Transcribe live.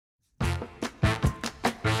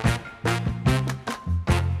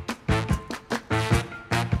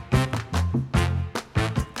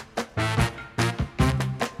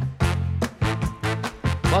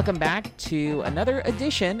welcome back to another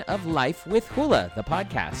edition of Life with Hula, the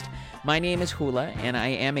podcast. My name is Hula, and I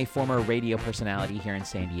am a former radio personality here in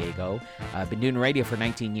San Diego. I've been doing radio for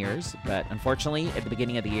 19 years, but unfortunately, at the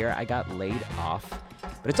beginning of the year, I got laid off.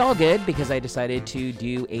 But it's all good because I decided to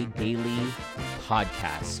do a daily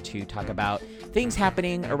podcast to talk about things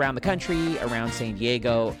happening around the country, around San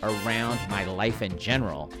Diego, around my life in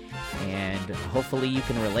general. And hopefully you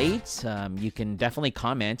can relate. You can definitely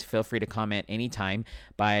comment. Feel free to comment anytime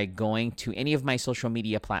by going to any of my social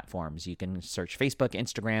media platforms. You can search Facebook,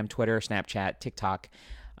 Instagram, Twitter, Snapchat, TikTok,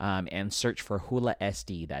 and search for Hula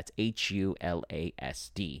SD. That's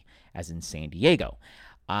HULASD, as in San Diego.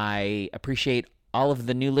 I appreciate all of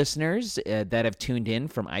the new listeners that have tuned in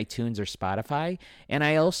from iTunes or Spotify. And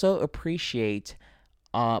I also appreciate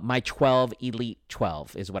my 12 Elite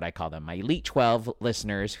 12 is what I call them. My Elite 12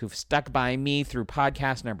 listeners who've stuck by me through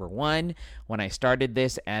podcast number 1 when I started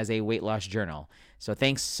this as a weight loss journal. So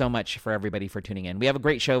thanks so much for everybody for tuning in. We have a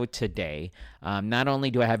great show today. Not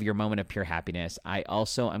only do I have your moment of pure happiness, I'm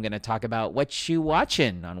going to talk about what you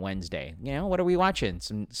watching on Wednesday. You know, what are we watching?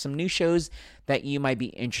 Some new shows that you might be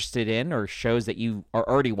interested in, or shows that you are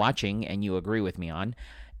already watching and you agree with me on,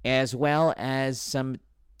 as well as some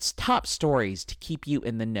top stories to keep you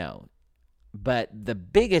in the know. But the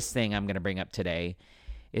biggest thing I'm going to bring up today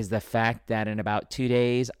is the fact that in about 2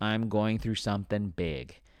 days, I'm going through something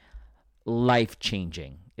big.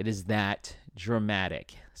 Life-changing. It is that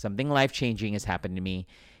dramatic. Something life-changing has happened to me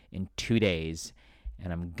in 2 days,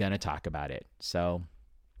 and I'm going to talk about it. So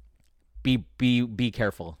be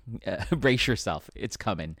careful. Brace yourself. It's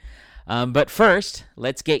coming. But first,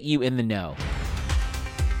 let's get you in the know.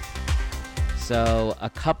 So a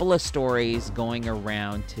couple of stories going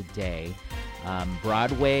around today.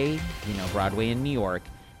 Broadway in New York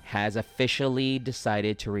has officially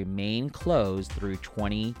decided to remain closed through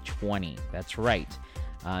 2020. That's right.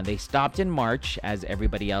 They stopped in March, as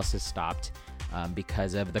everybody else has stopped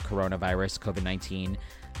because of the coronavirus, COVID-19.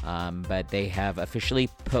 But they have officially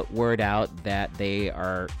put word out that they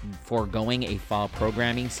are foregoing a fall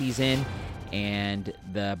programming season. And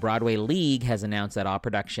the Broadway League has announced that all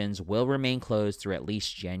productions will remain closed through at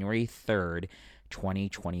least January 3rd,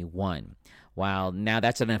 2021. While now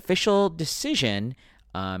that's an official decision,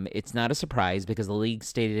 it's not a surprise because the league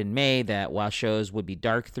stated in May that while shows would be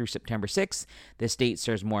dark through September 6th, this date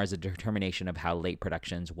serves more as a determination of how late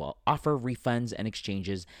productions will offer refunds and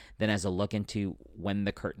exchanges than as a look into when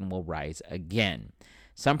the curtain will rise again.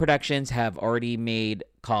 Some productions have already made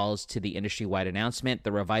calls to the industry-wide announcement.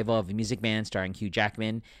 The revival of Music Man starring Hugh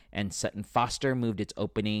Jackman and Sutton Foster moved its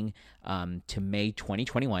opening to May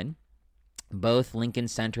 2021. Both Lincoln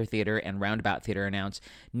Center Theater and Roundabout Theater announced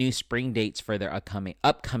new spring dates for their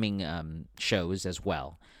upcoming shows as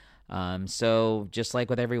well. So just like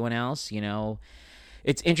with everyone else, you know,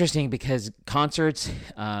 it's interesting because concerts,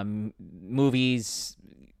 movies,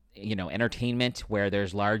 you know, entertainment where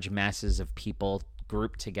there's large masses of people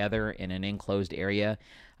grouped together in an enclosed area.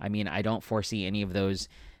 I mean, I don't foresee any of those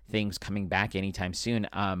things coming back anytime soon.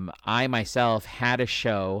 I myself had a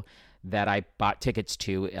show that I bought tickets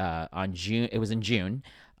to on June. It was in June,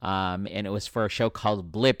 and it was for a show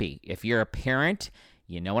called Blippi. If you're a parent,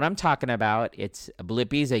 you know what I'm talking about.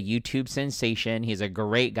 Blippi's a YouTube sensation. He's a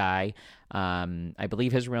great guy. I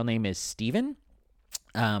believe his real name is Steven.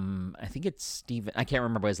 I think it's Steven. I can't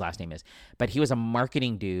remember what his last name is, but he was a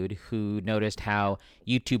marketing dude who noticed how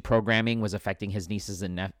YouTube programming was affecting his niece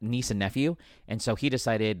and nephew. And so he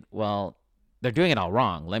decided, well, they're doing it all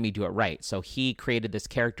wrong. Let me do it right. So he created this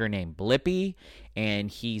character named Blippi,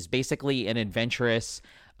 and he's basically an adventurous,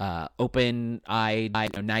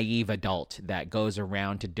 open-eyed, naive adult that goes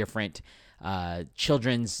around to different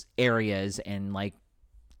children's areas and like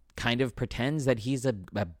kind of pretends that he's a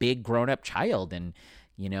big grown-up child. And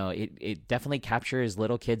you know, it definitely captures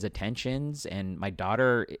little kids' attentions. And my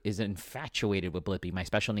daughter is infatuated with Blippi, my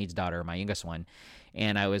special needs daughter, my youngest one.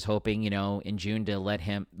 And I was hoping, you know, in June to let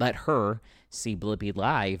her see Blippi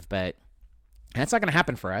live, but that's not going to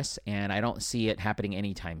happen for us. And I don't see it happening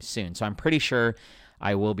anytime soon. So I'm pretty sure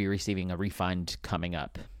I will be receiving a refund coming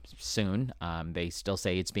up soon. They still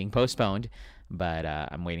say it's being postponed, but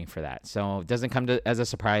I'm waiting for that. So it doesn't come as a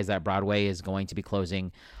surprise that Broadway is going to be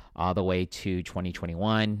closing all the way to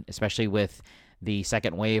 2021, especially with the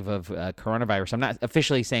second wave of coronavirus. I'm not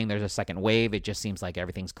officially saying there's a second wave. It just seems like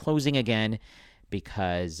everything's closing again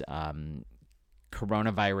because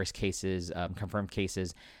coronavirus cases, confirmed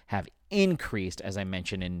cases, have increased, as I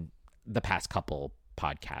mentioned in the past couple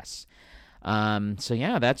podcasts. So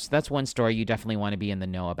yeah, that's one story you definitely want to be in the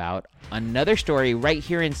know about. Another story right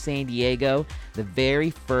here in San Diego, the very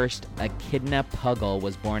first echidna puggle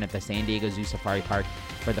was born at the San Diego Zoo Safari Park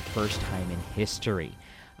for the first time in history.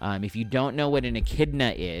 If you don't know what an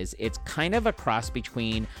echidna is, it's kind of a cross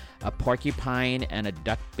between a porcupine and a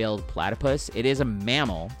duck-billed platypus. It is a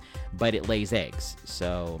mammal, but it lays eggs.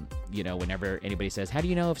 So, whenever anybody says, how do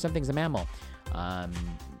you know if something's a mammal?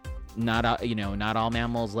 Not all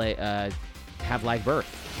mammals have live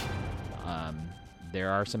birth. There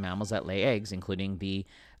are some mammals that lay eggs, including the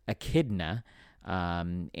echidna.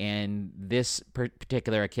 And this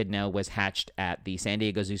particular echidna was hatched at the San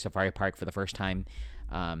Diego Zoo Safari Park for the first time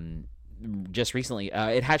just recently.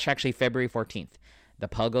 It hatched actually February 14th. The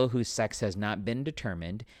puggle, whose sex has not been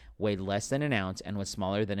determined, weighed less than an ounce and was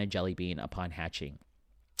smaller than a jelly bean upon hatching.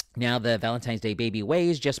 Now, the Valentine's Day baby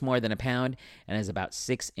weighs just more than a pound and is about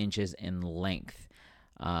 6 inches in length.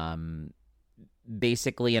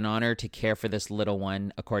 Basically, in honor to care for this little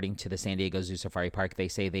one, according to the San Diego Zoo Safari Park, they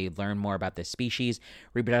say they learn more about this species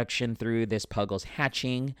reproduction through this puggle's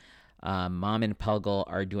hatching. Mom and puggle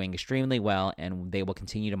are doing extremely well, and they will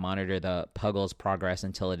continue to monitor the puggle's progress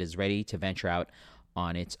until it is ready to venture out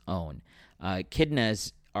on its own.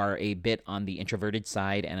 Echidnas are a bit on the introverted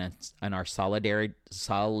side and are solitary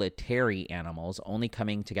animals, only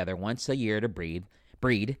coming together once a year to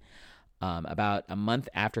breed. About a month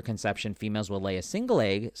after conception, females will lay a single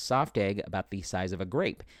egg, soft egg about the size of a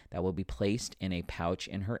grape, that will be placed in a pouch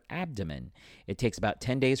in her abdomen. It takes about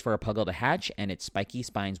 10 days for a puggle to hatch, and its spiky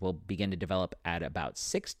spines will begin to develop at about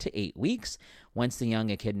 6 to 8 weeks. Once the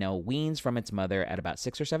young echidna weans from its mother at about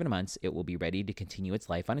 6 or 7 months, it will be ready to continue its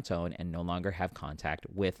life on its own and no longer have contact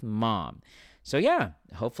with mom. So yeah,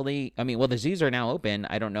 hopefully, the zoos are now open.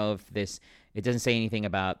 I don't know if it doesn't say anything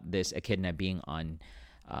about this echidna being on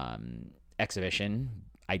exhibition.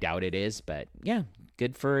 I doubt it is, but yeah,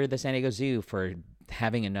 good for the San Diego Zoo for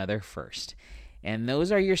having another first. And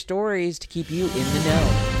those are your stories to keep you in the know.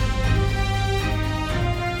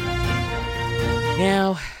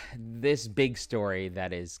 Now, this big story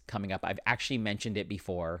that is coming up, I've actually mentioned it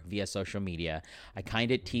before via social media. I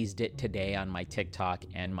kind of teased it today on my TikTok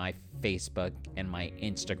and my Facebook and my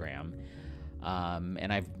Instagram.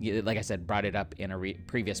 And I've, like I said, brought it up in a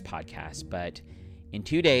previous podcast, but in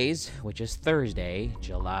 2 days, which is Thursday,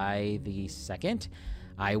 July the 2nd,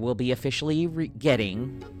 I will be officially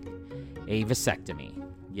getting a vasectomy.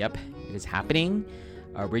 Yep, it is happening.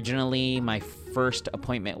 Originally, my first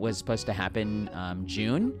appointment was supposed to happen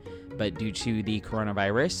June, but due to the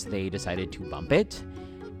coronavirus, they decided to bump it,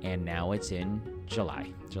 and now it's in July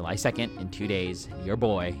 2nd. In 2 days, your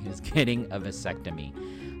boy is getting a vasectomy.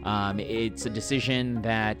 It's a decision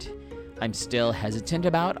that I'm still hesitant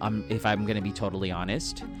about, if I'm going to be totally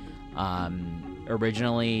honest.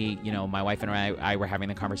 Originally, my wife and I were having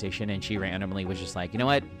the conversation, and she randomly was just like, you know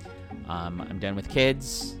what? I'm done with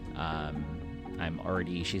kids.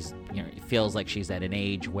 She's, it feels like she's at an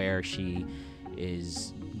age where she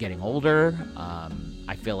is getting older.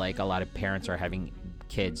 I feel like a lot of parents are having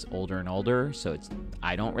kids older and older, so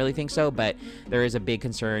I don't really think so, but there is a big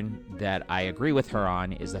concern that I agree with her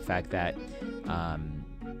on, is the fact that,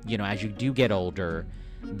 as you do get older,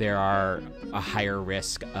 there are a higher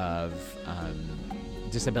risk of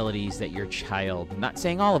disabilities that your child, not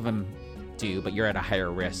saying all of them do, but you're at a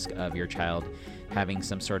higher risk of your child having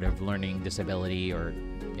some sort of learning disability or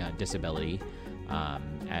disability.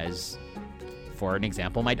 As for an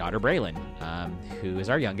example, my daughter Braylon, who is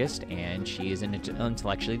our youngest, and she is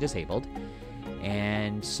intellectually disabled.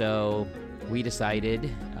 And so we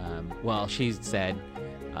decided, she said,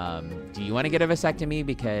 do you want to get a vasectomy?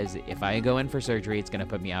 Because if I go in for surgery, it's going to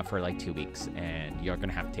put me out for like 2 weeks, and you're going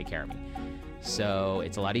to have to take care of me. So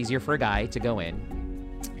it's a lot easier for a guy to go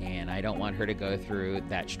in, and I don't want her to go through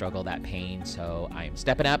that struggle, that pain. So I'm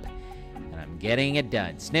stepping up, and I'm getting it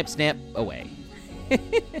done. Snip, snip, away.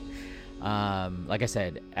 Like I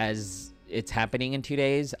said, as it's happening in 2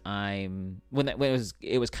 days, when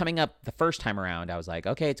it was coming up the first time around, I was like,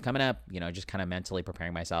 okay, it's coming up, just kind of mentally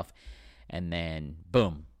preparing myself. And then,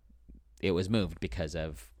 boom, it was moved because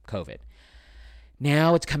of COVID.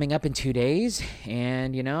 Now it's coming up in 2 days,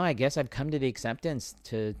 and, I guess I've come to the acceptance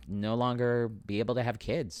to no longer be able to have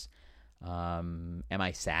kids. Am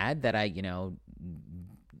I sad that I,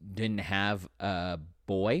 didn't have a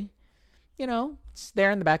boy? It's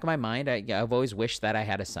there in the back of my mind. I've always wished that I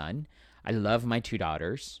had a son. I love my 2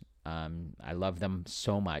 daughters. I love them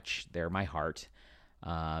so much. They're my heart.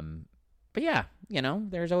 But yeah,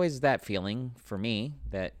 there's always that feeling for me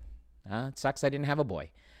that it sucks I didn't have a boy.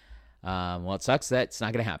 It sucks that it's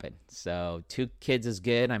not going to happen. So 2 kids is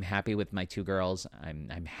good. I'm happy with my 2 girls.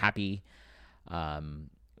 I'm happy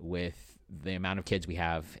with the amount of kids we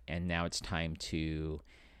have, and now it's time to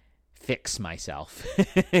fix myself.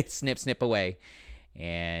 Snip away.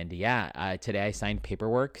 And today I signed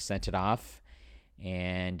paperwork, sent it off,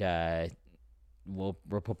 and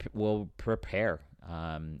we'll prepare.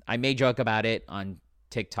 I may joke about it on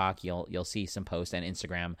TikTok. You'll see some posts, and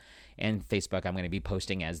Instagram and Facebook I'm going to be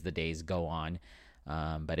posting as the days go on,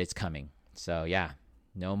 but it's coming. So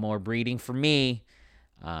no more breeding for me,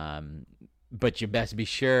 but you best be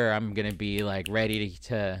sure I'm going to be like ready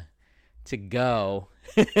to go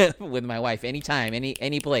with my wife anytime,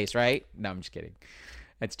 any place, right? No, I'm just kidding.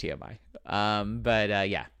 That's TMI.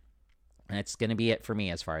 That's going to be it for me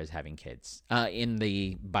as far as having kids, in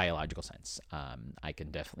the biological sense. I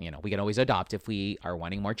can definitely, we can always adopt if we are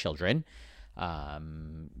wanting more children.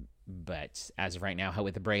 But as of right now,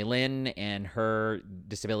 with Braylon and her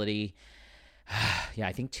disability,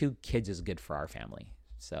 I think 2 kids is good for our family.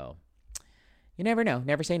 So you never know,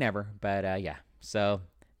 never say never, but so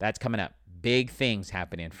that's coming up. Big things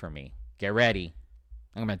happening for me. Get ready.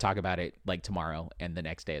 I'm going to talk about it like tomorrow and the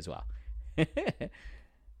next day as well.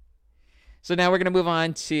 So now we're going to move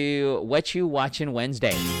on to What You Watching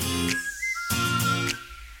Wednesday.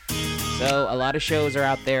 So a lot of shows are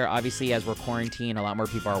out there. Obviously, as we're quarantined, a lot more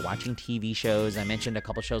people are watching TV shows. I mentioned a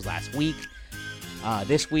couple shows last week.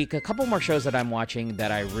 This week, a couple more shows that I'm watching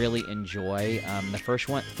that I really enjoy. The first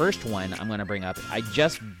one I'm going to bring up, I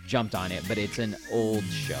just jumped on it, but it's an old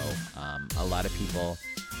show. A lot of people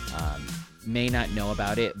may not know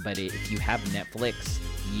about it, but if you have Netflix,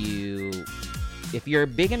 if you're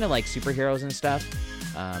big into like superheroes and stuff,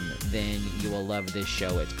 then you will love this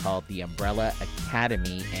show. It's called The Umbrella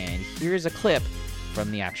Academy, and here's a clip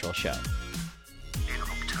from the actual show. In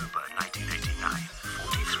October 1989,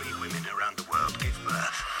 43 women around the world gave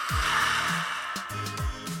birth.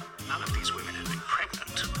 None of these women had been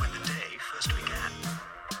pregnant when the day first began.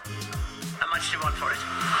 How much do you want for it?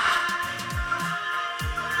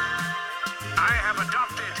 I have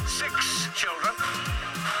adopted 6 children,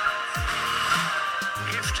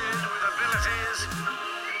 gifted with abilities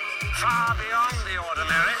far beyond the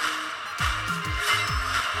ordinary.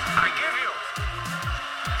 I give you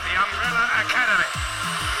the Umbrella Academy.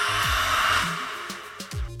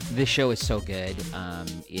 This show is so good.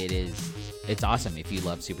 It's awesome if you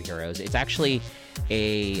love superheroes. It's actually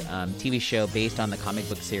a TV show based on the comic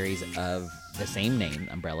book series of the same name,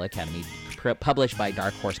 Umbrella Academy, published by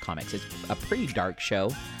Dark Horse Comics. It's a pretty dark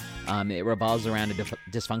show. It revolves around a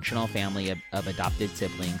dysfunctional family of adopted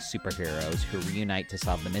siblings, superheroes, who reunite to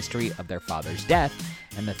solve the mystery of their father's death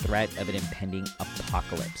and the threat of an impending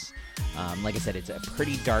apocalypse. Like I said, it's a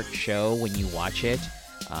pretty dark show when you watch it.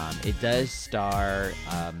 It does star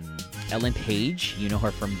Ellen Page. You know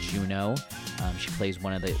her from Juno. She plays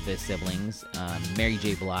one of the siblings. Mary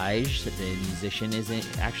J. Blige, the musician, is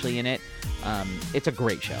actually in it. It's a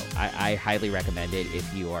great show. I highly recommend it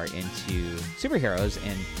if you are into superheroes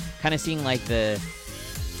and kind of seeing like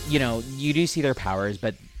you do see their powers,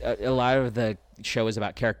 but a lot of the show is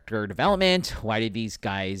about character development. Why did these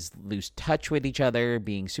guys lose touch with each other,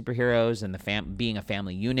 being superheroes and being a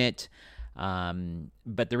family unit?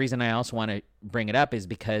 But the reason I also want to bring it up is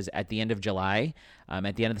because at the end of July,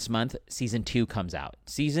 at the end of this month, season 2 comes out.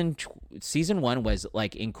 Season 1 was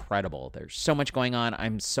like incredible. There's so much going on.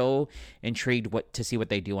 I'm so intrigued to see what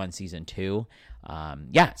they do on season 2.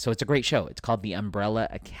 So it's a great show. It's called The Umbrella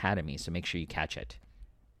Academy, so make sure you catch it.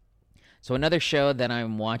 So another show that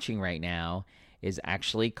I'm watching right now is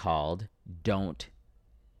actually called Don't.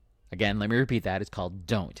 Again, let me repeat that. It's called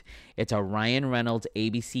Don't. It's a Ryan Reynolds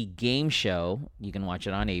ABC game show. You can watch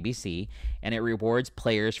it on ABC, and it rewards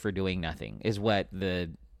players for doing nothing, is what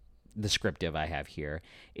the descriptive I have here.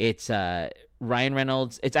 It's Ryan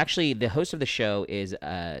Reynolds. It's actually, the host of the show is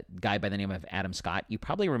a guy by the name of Adam Scott. You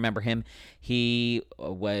probably remember him. He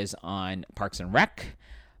was on Parks and Rec.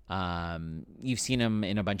 You've seen him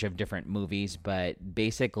in a bunch of different movies, but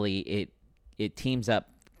basically it teams up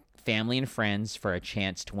family and friends for a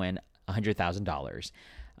chance to win $100,000.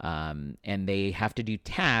 And they have to do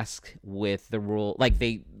tasks with the rule,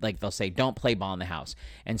 they'll say, don't play ball in the house.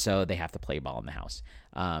 And so they have to play ball in the house.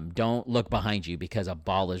 Don't look behind you because a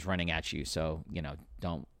ball is running at you. So,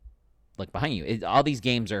 don't look behind you. All these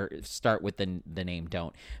games start with the name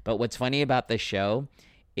Don't. But what's funny about this show,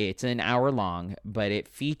 it's an hour long, but it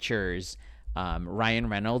features Ryan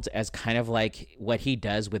Reynolds as kind of like what he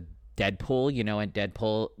does with Deadpool. In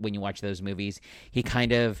Deadpool, when you watch those movies, he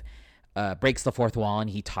kind of breaks the fourth wall and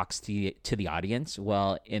he talks to the audience.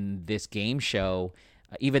 Well, in this game show,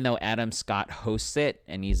 even though Adam Scott hosts it,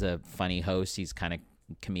 and he's a funny host, he's kind of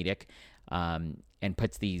comedic, and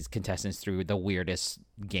puts these contestants through the weirdest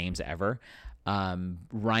games ever,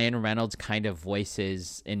 Ryan Reynolds kind of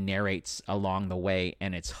voices and narrates along the way,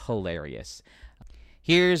 and it's hilarious.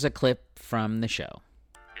 Here's a clip from the show.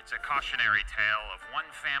 It's a cautionary tale of one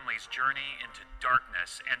family's journey into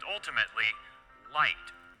darkness and ultimately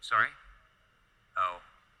light. Sorry? Oh,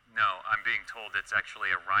 no, I'm being told it's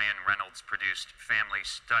actually a Ryan Reynolds produced family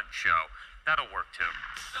stunt show. That'll work too.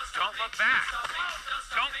 Don't look back.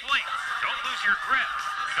 Don't blink. Don't lose your grip.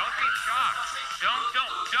 Don't be shocked. Don't.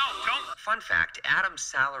 Fun fact, Adam's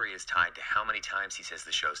salary is tied to how many times he says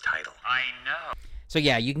the show's title. I know. So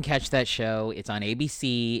yeah, you can catch that show. It's on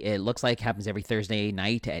ABC. It looks like it happens every Thursday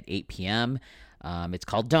night at 8 p.m. It's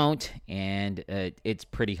called Don't, and it's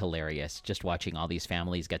pretty hilarious just watching all these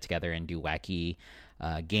families get together and do wacky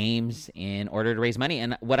games in order to raise money.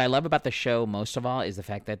 And what I love about the show most of all is the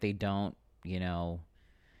fact that they don't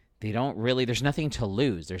really, there's nothing to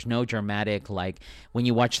lose. There's no dramatic, like when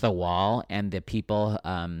you watch The Wall and the people,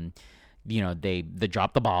 they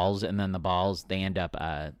drop the balls, and then the balls, they end up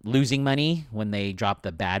losing money when they drop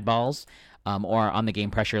the bad balls. Or on the game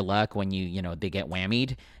Pressure Luck when they get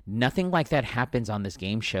whammied. Nothing like that happens on this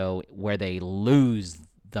game show where they lose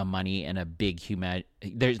the money in a big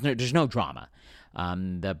there's no drama.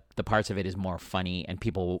 The parts of it is more funny, and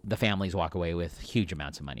the families walk away with huge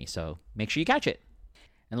amounts of money. So make sure you catch it.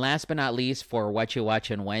 And last but not least, for What You Watch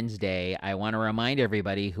on Wednesday, I want to remind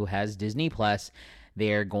everybody who has Disney Plus,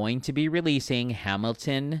 they're going to be releasing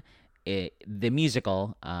Hamilton, the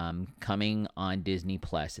musical, coming on Disney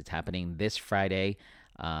Plus. It's happening this Friday,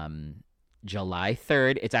 July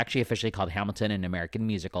 3rd. It's actually officially called Hamilton, an American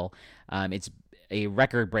Musical. It's a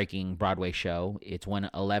record-breaking Broadway show. It's won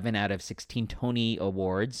 11 out of 16 Tony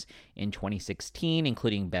Awards in 2016,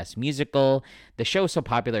 including Best Musical. The show is so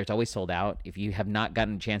popular, it's always sold out. If you have not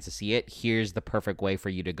gotten a chance to see it, here's the perfect way for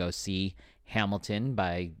you to go see Hamilton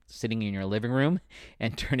by sitting in your living room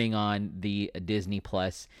and turning on the Disney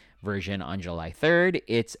Plus version on July 3rd.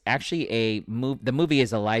 It's actually the movie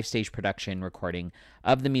is a live stage production recording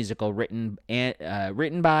of the musical written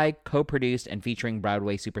by, co-produced, and featuring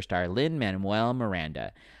Broadway superstar Lin-Manuel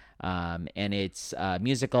Miranda. And it's a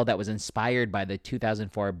musical that was inspired by the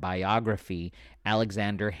 2004 biography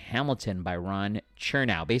Alexander Hamilton by Ron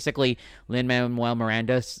Chernow. Basically, Lin-Manuel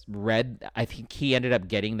Miranda I think he ended up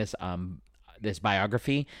getting this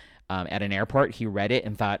biography at an airport. He read it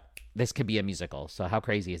and thought, this could be a musical. So how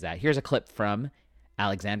crazy is that? Here's a clip from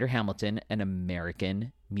Alexander Hamilton, an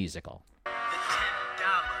American musical.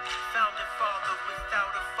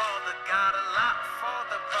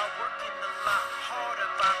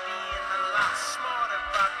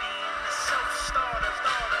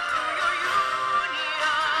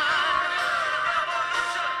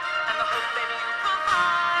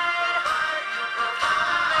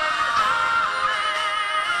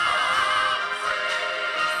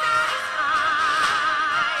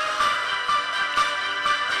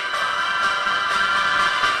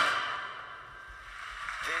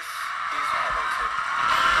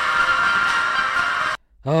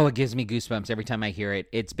 Oh, it gives me goosebumps every time I hear it.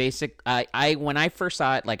 It's basic. When I first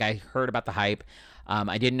saw it, like I heard about the hype.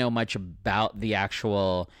 I didn't know much about the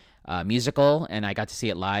actual musical, and I got to see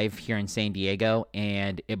it live here in San Diego,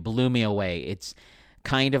 and it blew me away. It's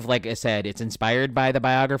kind of, like I said, it's inspired by the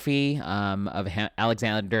biography of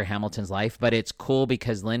Alexander Hamilton's life, but it's cool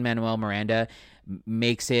because Lin-Manuel Miranda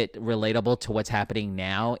makes it relatable to what's happening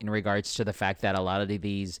now in regards to the fact that a lot of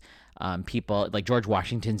these people, like George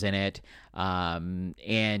Washington's in it,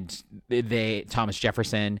 and Thomas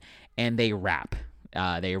Jefferson, and they rap.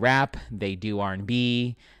 They do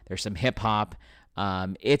R&B, there's some hip hop.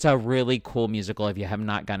 It's a really cool musical if you have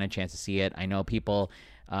not gotten a chance to see it. I know people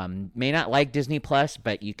may not like Disney Plus,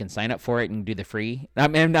 but you can sign up for it and do the free.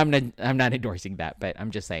 I'm not endorsing that, but I'm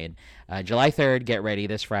just saying. July 3rd, get ready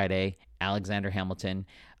this Friday, Alexander Hamilton.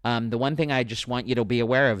 The one thing I just want you to be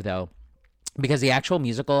aware of, though, because the actual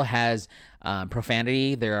musical has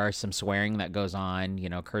profanity, there are some swearing that goes on,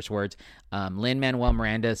 curse words. Lin-Manuel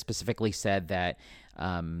Miranda specifically said that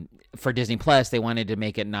for Disney Plus, they wanted to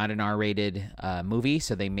make it not an R-rated movie,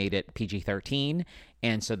 so they made it PG-13,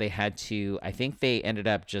 and so they had to, I think they ended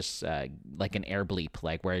up just like an air bleep,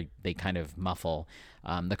 like where they kind of muffle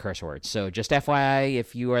the curse words. So just FYI,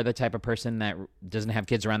 if you are the type of person that doesn't have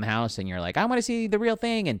kids around the house and you're like, I want to see the real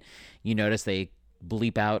thing, and you notice they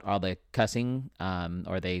bleep out all the cussing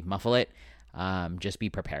or they muffle it, just be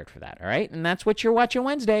prepared for that. All right. And that's what you're watching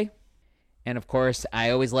Wednesday. And of course,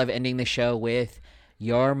 I always love ending the show with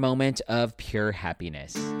your moment of pure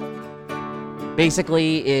happiness.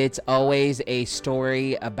 Basically, it's always a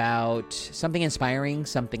story about something inspiring,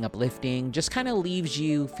 something uplifting, just kind of leaves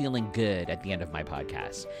you feeling good at the end of my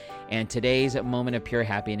podcast. And today's moment of pure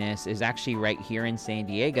happiness is actually right here in San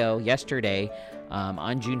Diego. Yesterday,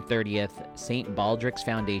 on June 30th, St. Baldrick's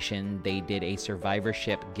Foundation, they did a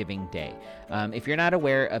survivorship giving day. If you're not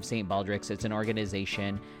aware of St. Baldrick's, it's an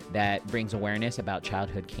organization that brings awareness about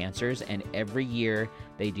childhood cancers, and every year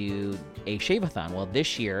they do a shave-a-thon. Well,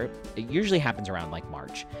 this year, it usually happens around like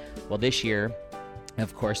March. Well, this year,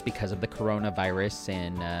 of course, because of the coronavirus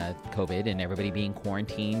and COVID and everybody being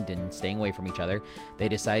quarantined and staying away from each other, they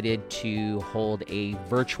decided to hold a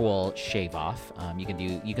virtual shave off. You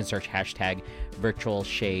can search hashtag virtual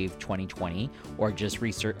shave 2020 or just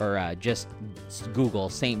research or just Google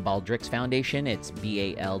St. Baldrick's Foundation. It's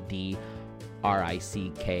BALDRICK''S.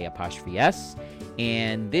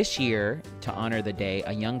 And this year, to honor the day,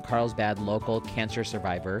 a young Carlsbad local cancer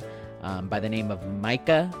survivor by the name of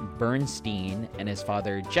Micah Bernstein and his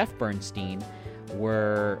father Jeff Bernstein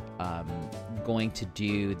were going to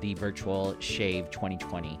do the virtual shave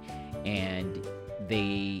 2020, and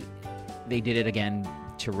they did it again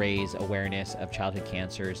to raise awareness of childhood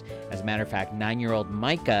cancers. As a matter of fact, 9-year-old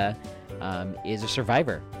Micah is a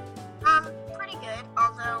survivor. Pretty good,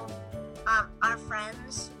 although our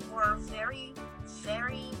friends were very,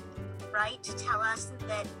 very right to tell us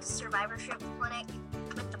that the survivorship clinic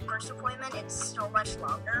with the first appointment, it's so much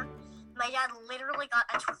longer. My dad literally got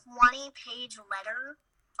a 20-page letter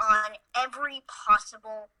on every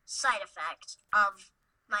possible side effect of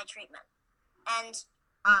my treatment. And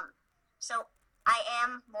so I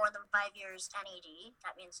am more than 5 years NED.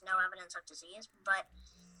 That means no evidence of disease. But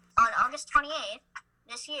on August 28th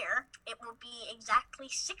this year, it will be exactly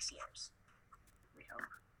 6 years. We hope.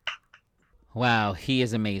 Wow, he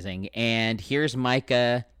is amazing. And here's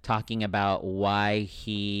Micah talking about why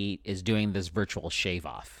he is doing this virtual shave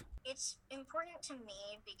off. It's important to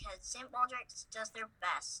me because St. Baldrick's does their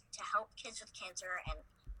best to help kids with cancer, and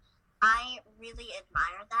I really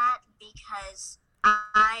admire that because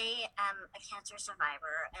I am a cancer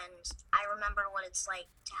survivor, and I remember what it's like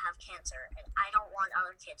to have cancer, and I don't want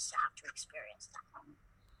other kids to have to experience that.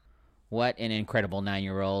 What an incredible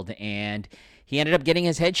 9-year-old. And he ended up getting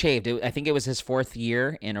his head shaved. I think it was his 4th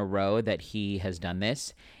year in a row that he has done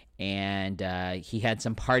this. And he had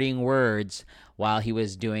some parting words while he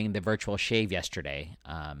was doing the virtual shave yesterday.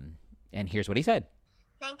 And here's what he said.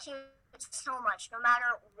 Thank you so much. No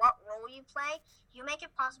matter what role you play, you make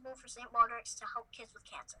it possible for St. Baldrick's to help kids with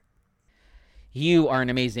cancer. You are an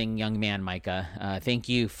amazing young man, Micah. Thank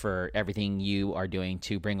you for everything you are doing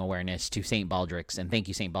to bring awareness to St. Baldrick's, and thank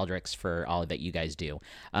you, St. Baldrick's, for all that you guys do.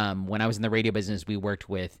 When I was in the radio business, we worked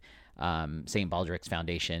with St. Baldrick's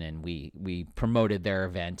Foundation, and we promoted their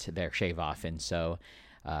event, their shave-off, and so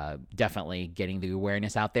definitely getting the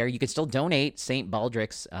awareness out there. You can still donate St.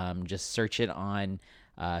 Baldrick's. Just search it on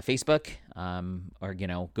Facebook or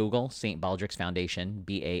Google St. Baldrick's Foundation,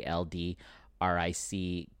 BALDRICK''S,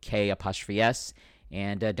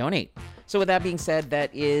 and donate. So with that being said,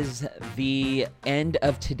 that is the end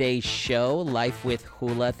of today's show, Life with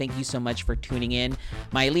Hula. Thank you so much for tuning in.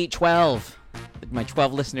 My Elite 12, my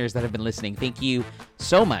 12 listeners that have been listening, thank you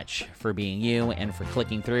so much for being you and for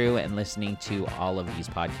clicking through and listening to all of these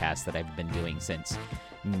podcasts that I've been doing since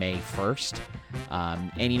May 1st.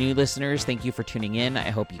 Any new listeners, thank you for tuning in.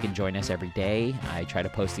 I hope you can join us every day. I try to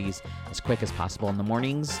post these as quick as possible in the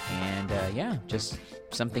mornings, and just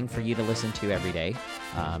something for you to listen to every day.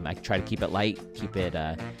 I try to keep it light, keep it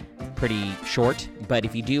pretty short, but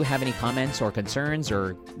if you do have any comments or concerns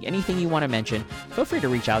or anything you want to mention, feel free to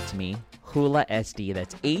reach out to me. Hula SD,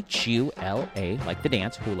 that's Hula, like the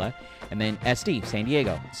dance, Hula, and then SD, San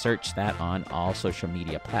Diego. Search that on all social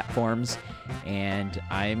media platforms. And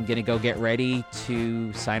I'm going to go get ready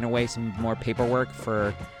to sign away some more paperwork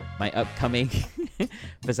for my upcoming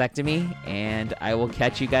vasectomy. And I will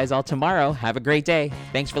catch you guys all tomorrow. Have a great day.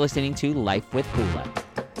 Thanks for listening to Life with Hula.